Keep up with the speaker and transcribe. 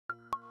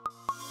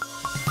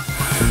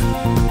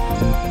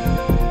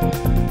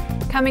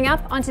Coming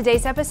up on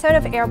today's episode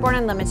of Airborne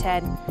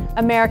Unlimited,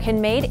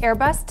 American-made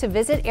Airbus to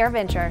visit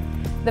AirVenture.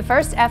 The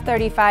first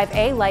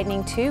F-35A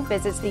Lightning-Two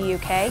visits the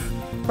U.K.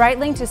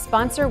 Breitling to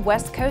sponsor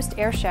West Coast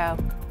Air Show.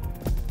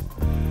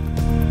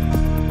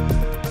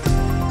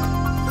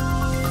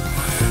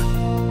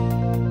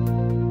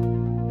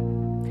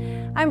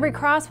 I'm Bree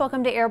Cross.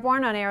 Welcome to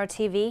Airborne on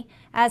Aero-TV.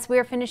 As we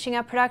are finishing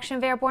up production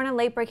of Airborne, a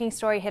late-breaking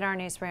story hit our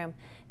newsroom.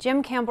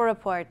 Jim Campbell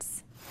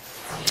reports.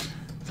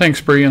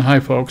 Thanks, Bree, and hi,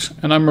 folks.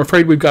 And I'm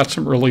afraid we've got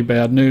some really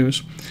bad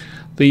news.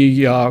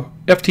 The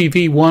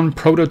FTV-1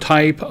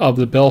 prototype of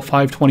the Bell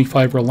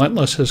 525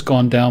 Relentless has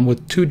gone down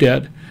with 2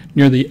 dead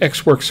near the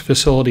Xworx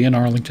facility in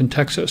Arlington,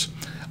 Texas.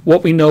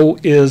 What we know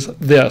is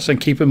this, and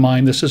keep in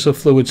mind this is a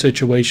fluid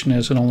situation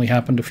as it only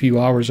happened a few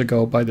hours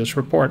ago by this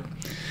report.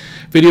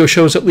 Video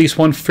shows at least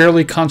one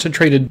fairly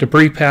concentrated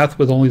debris path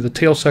with only the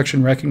tail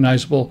section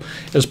recognizable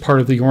as part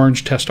of the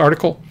orange test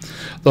article,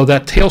 though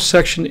that tail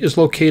section is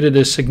located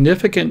a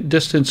significant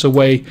distance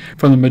away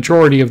from the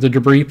majority of the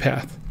debris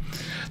path.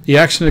 The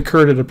accident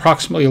occurred at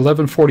approximately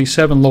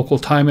 11:47 local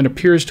time and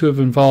appears to have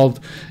involved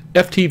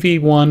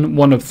FTV-1,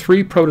 one of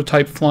 3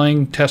 prototype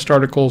flying test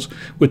articles,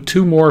 with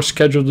 2 more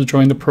scheduled to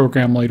join the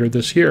program later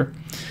this year.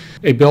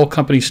 A Bell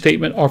Company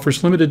statement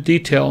offers limited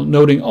detail,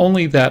 noting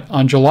only that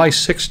on July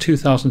 6,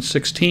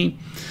 2016,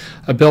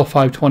 a Bell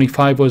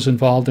 525 was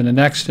involved in an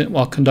accident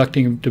while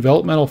conducting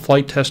developmental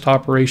flight test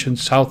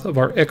operations south of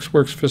our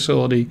Xworx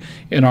facility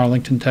in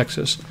Arlington,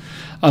 Texas.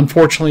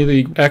 Unfortunately,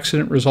 the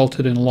accident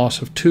resulted in a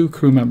loss of 2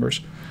 crew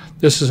members.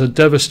 This is a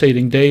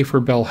devastating day for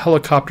Bell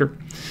Helicopter.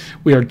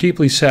 We are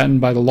deeply saddened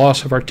by the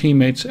loss of our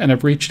teammates and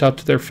have reached out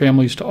to their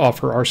families to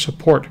offer our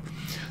support.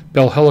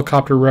 Bell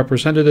Helicopter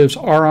representatives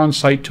are on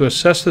site to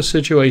assess the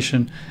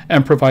situation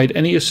and provide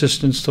any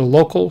assistance to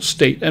local,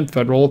 state, and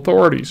federal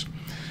authorities.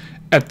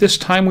 At this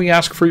time, we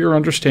ask for your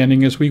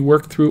understanding as we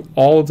work through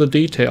all of the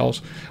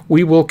details.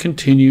 We will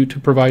continue to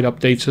provide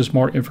updates as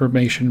more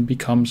information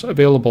becomes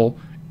available."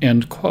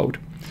 End quote.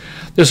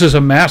 This is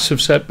a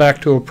massive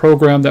setback to a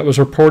program that was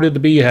reported to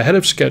be ahead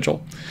of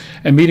schedule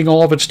and meeting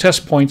all of its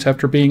test points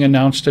after being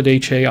announced at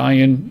HAI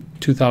in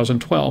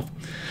 2012.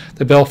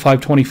 The Bell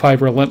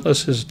 525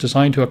 Relentless is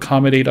designed to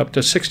accommodate up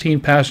to 16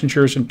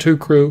 passengers and 2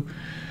 crew,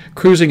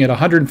 cruising at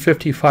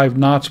 155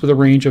 knots with a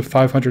range of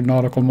 500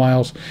 nautical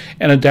miles,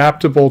 and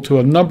adaptable to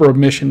a number of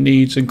mission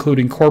needs,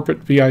 including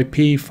corporate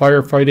VIP,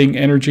 firefighting,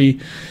 energy,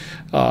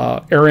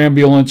 air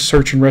ambulance,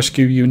 search and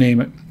rescue, you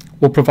name it.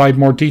 We'll provide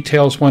more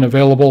details when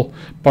available,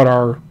 but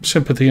our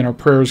sympathy and our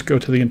prayers go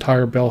to the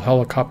entire Bell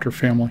Helicopter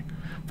family.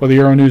 For the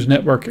Aero-News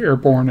Network,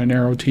 Airborne, and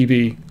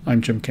Aero-TV,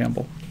 I'm Jim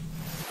Campbell.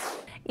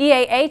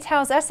 EAA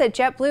tells us that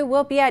JetBlue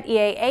will be at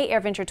EAA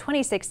AirVenture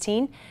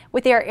 2016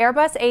 with their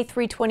Airbus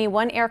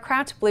A321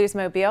 aircraft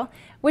BluesMobile,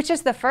 which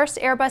is the first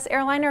Airbus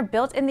airliner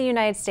built in the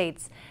United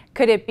States.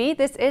 Could it be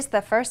this is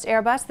the first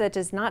Airbus that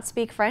does not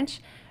speak French?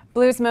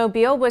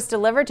 BluesMobile was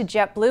delivered to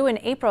JetBlue in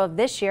April of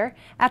this year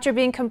after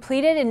being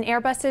completed in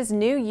Airbus's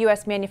new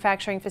U.S.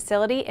 manufacturing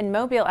facility in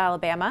Mobile,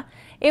 Alabama.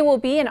 It will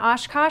be in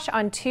Oshkosh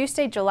on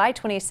Tuesday, July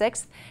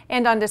 26th,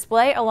 and on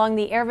display along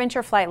the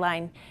AirVenture flight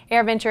line.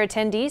 AirVenture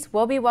attendees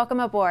will be welcome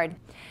aboard.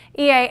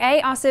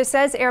 EAA also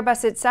says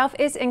Airbus itself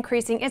is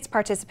increasing its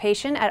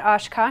participation at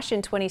Oshkosh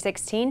in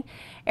 2016.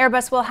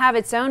 Airbus will have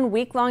its own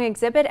week-long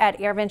exhibit at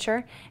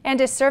AirVenture and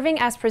is serving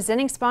as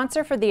presenting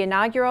sponsor for the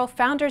inaugural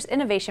Founders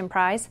Innovation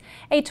Prize,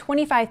 a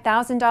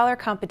 $25,000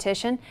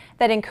 competition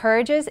that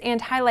encourages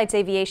and highlights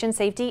aviation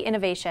safety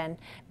innovation.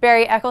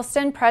 Barry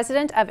Eccleston,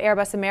 president of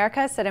Airbus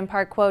America, said in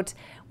part, quote,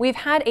 "We've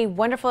had a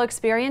wonderful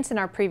experience in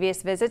our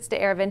previous visits to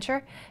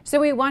AirVenture,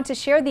 so we want to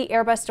share the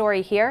Airbus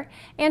story here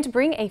and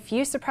bring a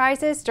few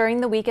surprises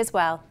during the week as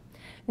well."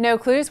 No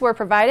clues were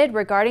provided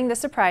regarding the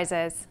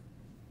surprises.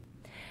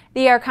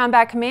 The Air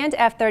Combat Command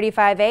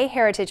F-35A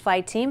Heritage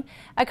Flight Team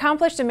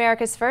accomplished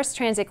America's first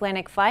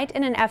transatlantic flight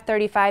in an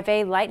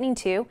F-35A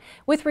Lightning-Two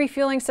with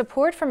refueling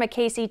support from a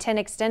KC-10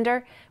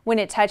 extender when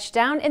it touched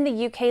down in the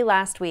UK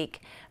last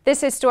week.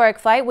 This historic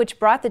flight, which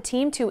brought the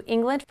team to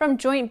England from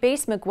Joint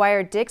Base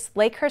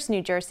McGuire-Dix-Lakehurst,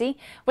 New Jersey,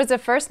 was a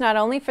first not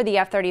only for the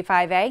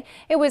F-35A,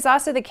 it was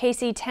also the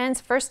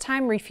KC-10's first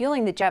time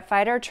refueling the jet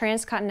fighter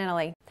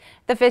transcontinentally.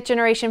 The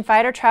fifth-generation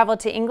fighter traveled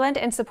to England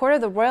in support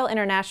of the Royal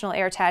International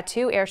Air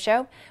Tattoo Air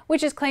Show,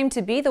 which is claimed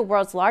to be the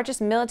world's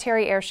largest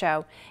military air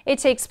show. It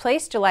takes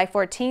place July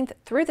 14th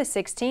through the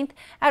 16th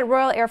at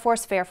Royal Air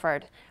Force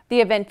Fairford. The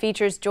event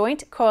features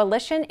joint,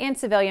 coalition, and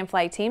civilian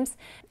flight teams,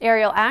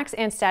 aerial acts,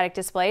 and static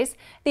displays.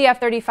 The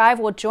F-35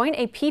 will join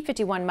a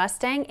P-51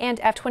 Mustang and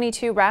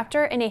F-22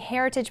 Raptor in a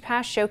Heritage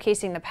Pass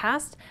showcasing the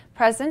past,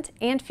 present,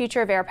 and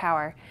future of air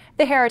power.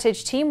 The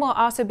Heritage team will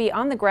also be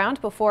on the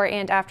ground before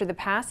and after the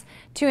pass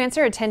to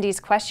answer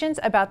attendees' questions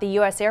about the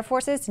U.S. Air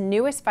Force's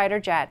newest fighter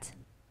jet.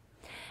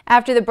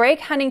 After the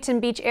break,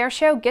 Huntington Beach Air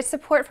Show gets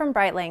support from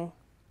Breitling.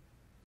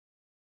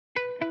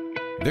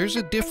 There's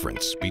a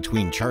difference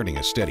between charting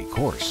a steady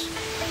course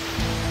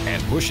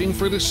and pushing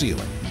for the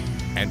ceiling.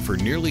 And for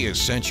nearly a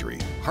century,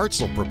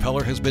 Hartzell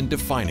Propeller has been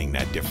defining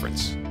that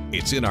difference.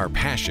 It's in our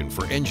passion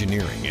for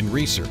engineering and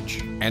research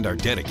and our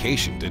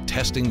dedication to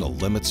testing the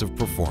limits of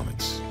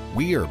performance.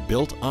 We are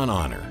built on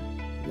honor.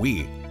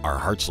 We are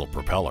Hartzell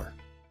Propeller.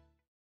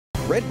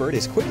 Redbird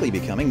is quickly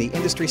becoming the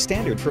industry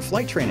standard for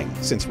flight training.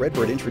 Since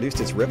Redbird introduced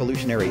its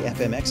revolutionary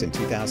FMX in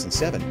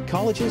 2007,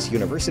 colleges,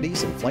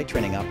 universities, and flight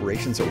training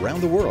operations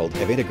around the world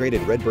have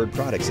integrated Redbird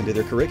products into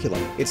their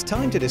curriculum. It's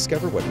time to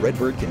discover what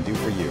Redbird can do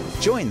for you.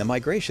 Join the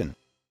migration.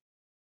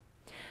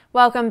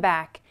 Welcome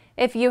back.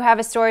 If you have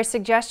a story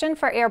suggestion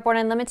for Airborne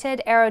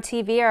Unlimited,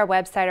 Aero-TV, or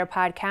website or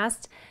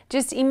podcast,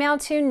 just email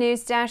to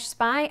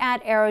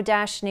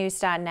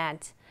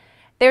news-spy@aero-news.net.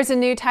 There's a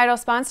new title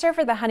sponsor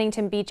for the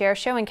Huntington Beach Air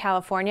Show in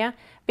California,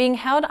 being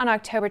held on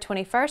October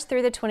 21st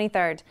through the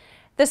 23rd.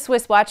 The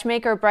Swiss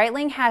watchmaker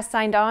Breitling has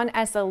signed on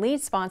as the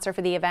lead sponsor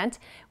for the event,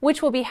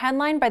 which will be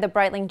headlined by the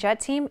Breitling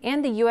Jet Team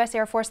and the U.S.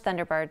 Air Force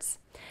Thunderbirds.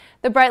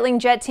 The Breitling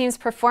Jet Team's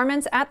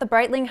performance at the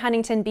Breitling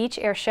Huntington Beach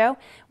Air Show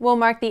will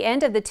mark the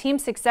end of the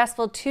team's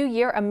successful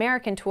 2-year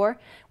American tour,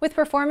 with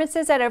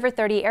performances at over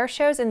 30 air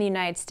shows in the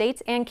United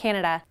States and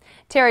Canada.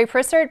 Terry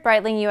Prissert,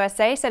 Breitling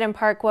U.S.A., said in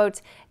part,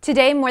 quote,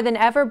 "Today, more than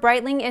ever,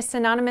 Breitling is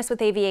synonymous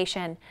with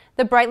aviation.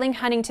 The Breitling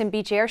Huntington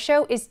Beach Air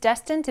Show is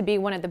destined to be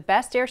one of the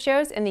best air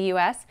shows in the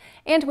U.S.,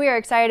 and we are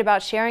excited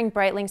about sharing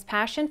Breitling's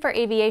passion for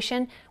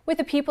aviation with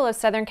the people of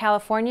Southern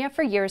California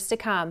for years to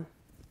come."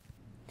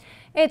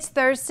 It's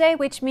Thursday,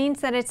 which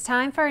means that it's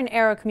time for an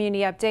Aero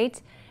Community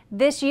Update.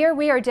 This year,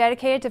 we are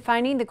dedicated to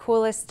finding the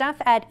coolest stuff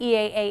at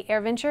EAA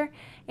AirVenture,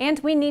 and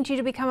we need you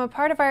to become a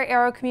part of our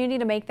Aero community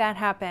to make that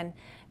happen.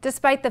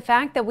 Despite the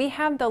fact that we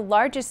have the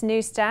largest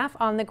new staff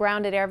on the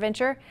ground at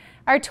AirVenture,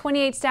 our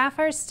 28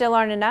 staffers still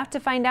aren't enough to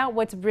find out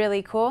what's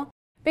really cool.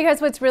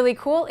 Because what's really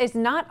cool is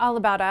not all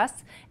about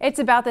us, it's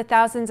about the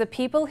thousands of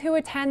people who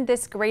attend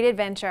this great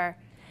adventure.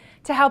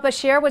 To help us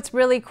share what's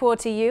really cool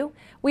to you,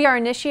 we are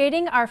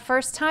initiating our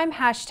first-time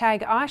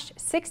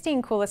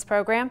 #Osh16Coolest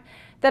program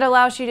that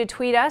allows you to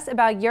tweet us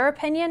about your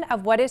opinion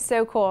of what is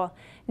so cool.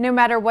 No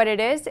matter what it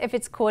is, if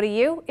it's cool to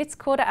you, it's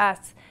cool to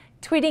us.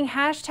 Tweeting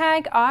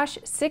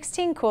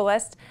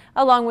 #Osh16Coolest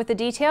along with the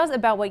details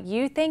about what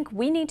you think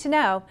we need to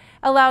know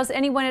allows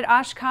anyone at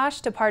Oshkosh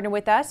to partner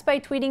with us by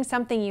tweeting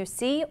something you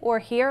see or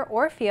hear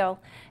or feel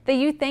that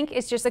you think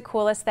is just the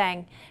coolest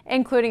thing.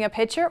 Including a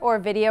picture or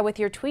video with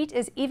your tweet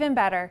is even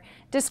better.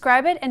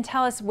 Describe it and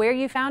tell us where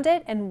you found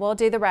it, and we'll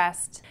do the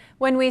rest.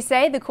 When we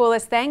say the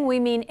coolest thing, we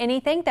mean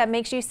anything that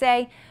makes you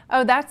say,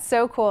 "Oh, that's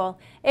so cool."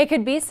 It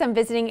could be some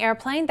visiting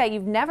airplane that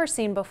you've never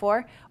seen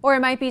before, or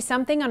it might be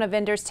something on a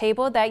vendor's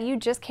table that you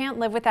just can't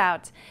live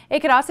without.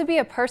 It could also be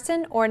a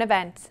person or an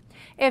event.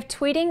 If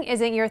tweeting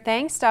isn't your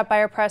thing, stop by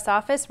our press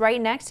office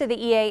right next to the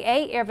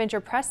EAA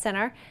AirVenture Press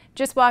Center.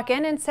 Just walk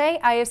in and say,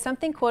 "I have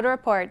something cool to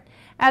report."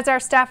 As our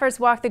staffers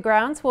walk the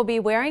grounds, we'll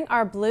be wearing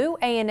our blue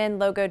A&N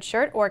logoed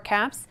shirt or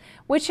caps,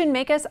 which should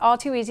make us all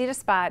too easy to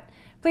spot.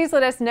 Please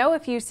let us know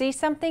if you see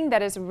something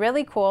that is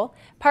really cool.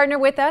 Partner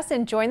with us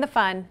and join the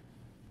fun.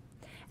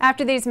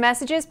 After these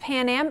messages,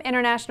 Pan Am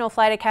International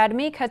Flight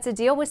Academy cuts a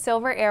deal with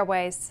Silver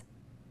Airways.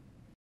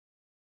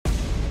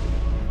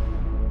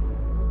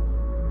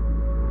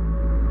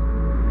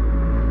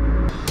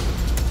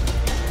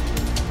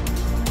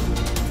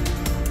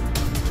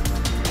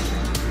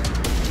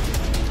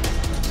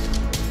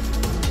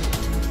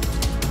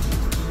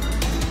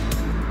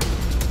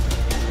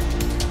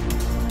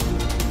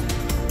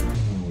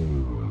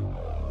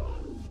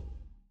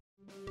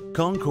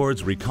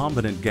 Concorde's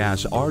recombinant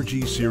gas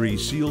RG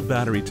series sealed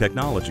battery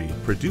technology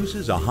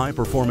produces a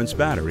high-performance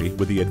battery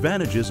with the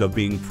advantages of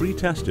being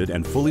pre-tested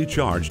and fully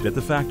charged at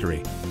the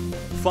factory.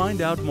 Find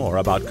out more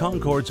about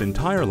Concorde's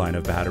entire line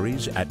of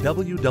batteries at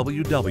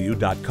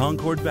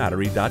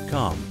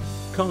www.concordebattery.com.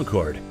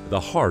 Concorde, the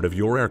heart of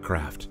your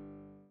aircraft.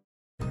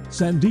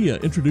 Sandia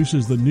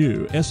introduces the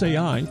new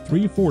SAI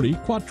 340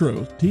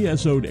 Quattro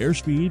TSO'd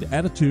airspeed,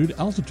 attitude,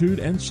 altitude,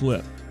 and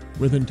slip.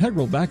 With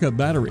integral backup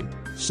battery,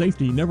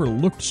 safety never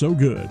looked so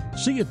good.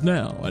 See it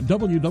now at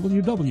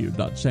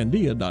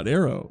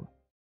www.sandia.aero.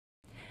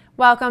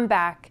 Welcome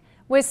back.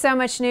 With so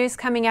much news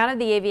coming out of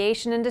the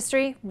aviation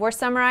industry, we're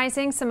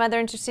summarizing some other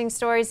interesting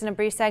stories in a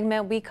brief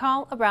segment we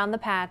call Around the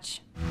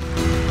Patch.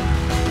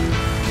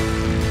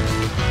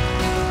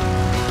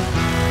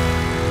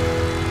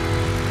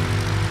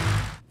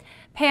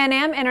 Pan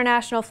Am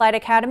International Flight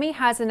Academy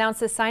has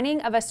announced the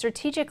signing of a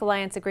strategic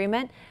alliance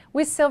agreement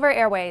with Silver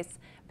Airways.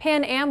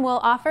 Pan Am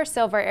will offer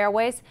Silver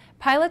Airways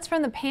pilots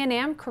from the Pan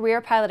Am Career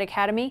Pilot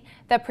Academy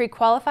that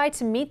pre-qualify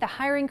to meet the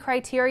hiring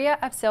criteria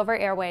of Silver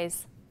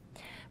Airways.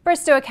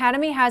 Bristow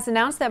Academy has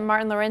announced that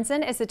Martin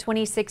Lorenzen is the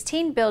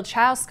 2016 Bill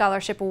Child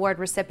Scholarship Award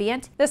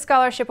recipient. The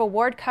scholarship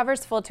award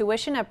covers full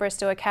tuition at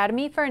Bristow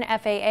Academy for an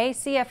FAA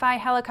CFI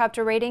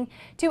helicopter rating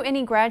to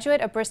any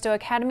graduate of Bristow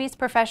Academy's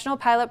professional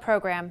pilot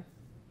program.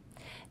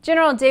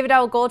 General David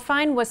L.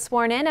 Goldfein was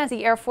sworn in as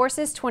the Air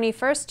Force's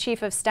 21st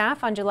Chief of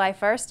Staff on July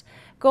 1st.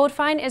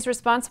 Goldfein is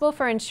responsible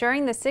for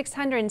ensuring the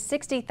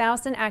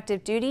 660,000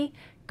 active duty,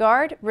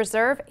 Guard,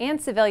 Reserve,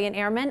 and civilian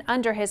airmen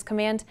under his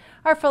command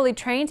are fully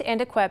trained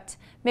and equipped.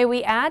 May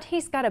we add,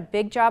 he's got a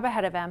big job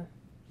ahead of him.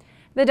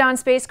 The Dawn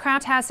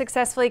spacecraft has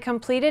successfully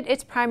completed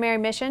its primary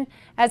mission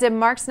as it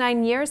marks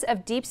 9 years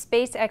of deep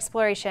space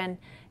exploration.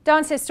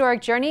 Dawn's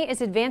historic journey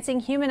is advancing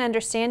human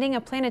understanding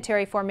of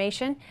planetary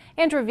formation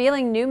and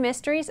revealing new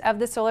mysteries of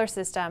the solar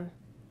system.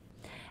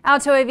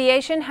 ALTO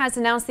Aviation has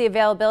announced the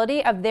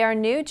availability of their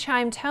new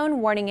chime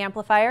tone warning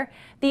amplifier,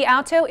 the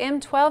ALTO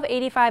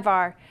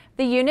M1285R.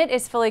 The unit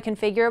is fully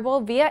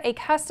configurable via a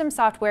custom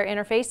software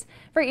interface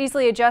for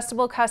easily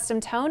adjustable custom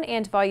tone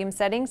and volume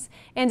settings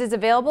and is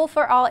available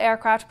for all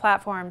aircraft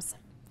platforms.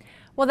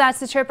 Well, that's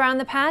the trip around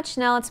the patch.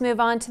 Now let's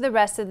move on to the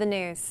rest of the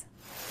news.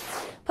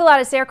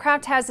 Pilatus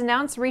Aircraft has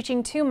announced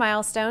reaching 2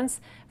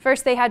 milestones.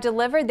 First, they had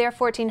delivered their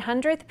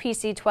 1400th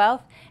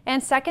PC-12,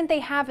 and second, they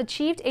have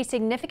achieved a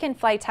significant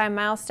flight time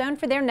milestone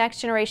for their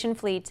next-generation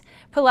fleet.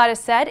 Pilatus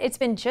said it's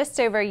been just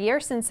over a year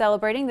since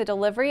celebrating the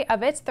delivery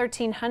of its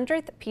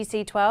 1300th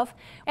PC-12,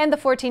 and the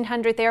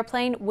 1400th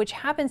airplane, which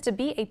happens to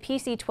be a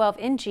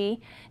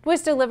PC-12NG,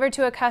 was delivered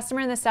to a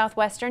customer in the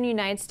southwestern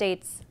United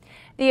States.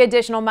 The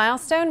additional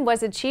milestone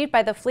was achieved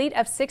by the fleet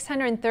of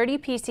 630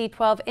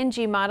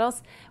 PC-12NG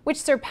models,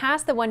 which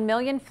surpassed the 1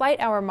 million flight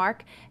hour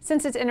mark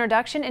since its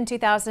introduction in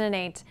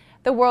 2008.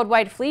 The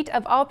worldwide fleet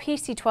of all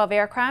PC-12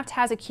 aircraft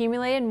has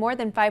accumulated more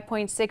than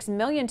 5.6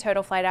 million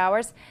total flight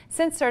hours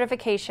since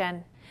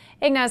certification.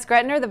 Ignaz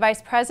Gretner, the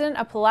Vice President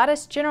of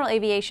Pilatus General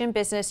Aviation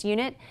Business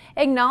Unit,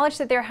 acknowledged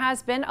that there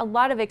has been a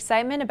lot of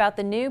excitement about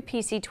the new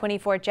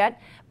PC-24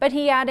 jet, but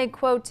he added,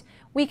 quote,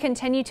 "We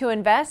continue to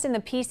invest in the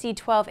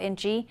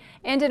PC-12NG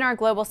and in our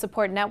global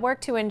support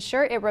network to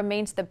ensure it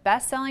remains the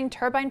best-selling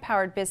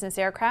turbine-powered business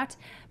aircraft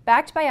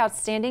backed by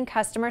outstanding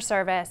customer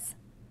service."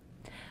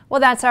 Well,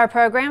 that's our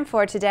program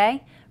for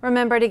today.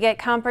 Remember to get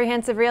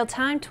comprehensive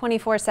real-time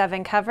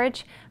 24/7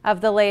 coverage of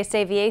the latest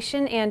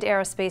aviation and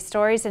aerospace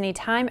stories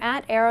anytime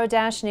at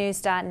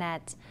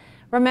aero-news.net.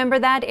 Remember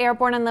that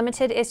Airborne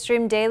Unlimited is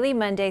streamed daily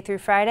Monday through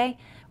Friday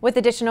with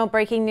additional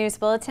breaking news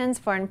bulletins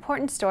for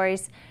important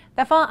stories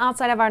that fall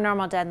outside of our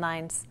normal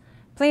deadlines.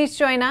 Please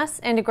join us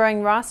in a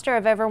growing roster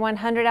of over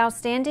 100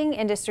 outstanding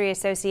industry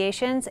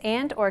associations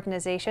and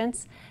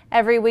organizations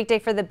every weekday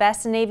for the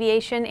best in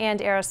aviation and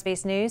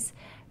aerospace news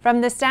from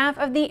the staff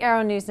of the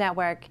Aero-News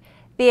Network,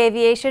 the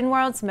aviation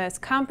world's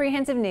most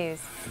comprehensive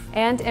news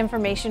and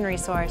information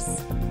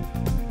resource.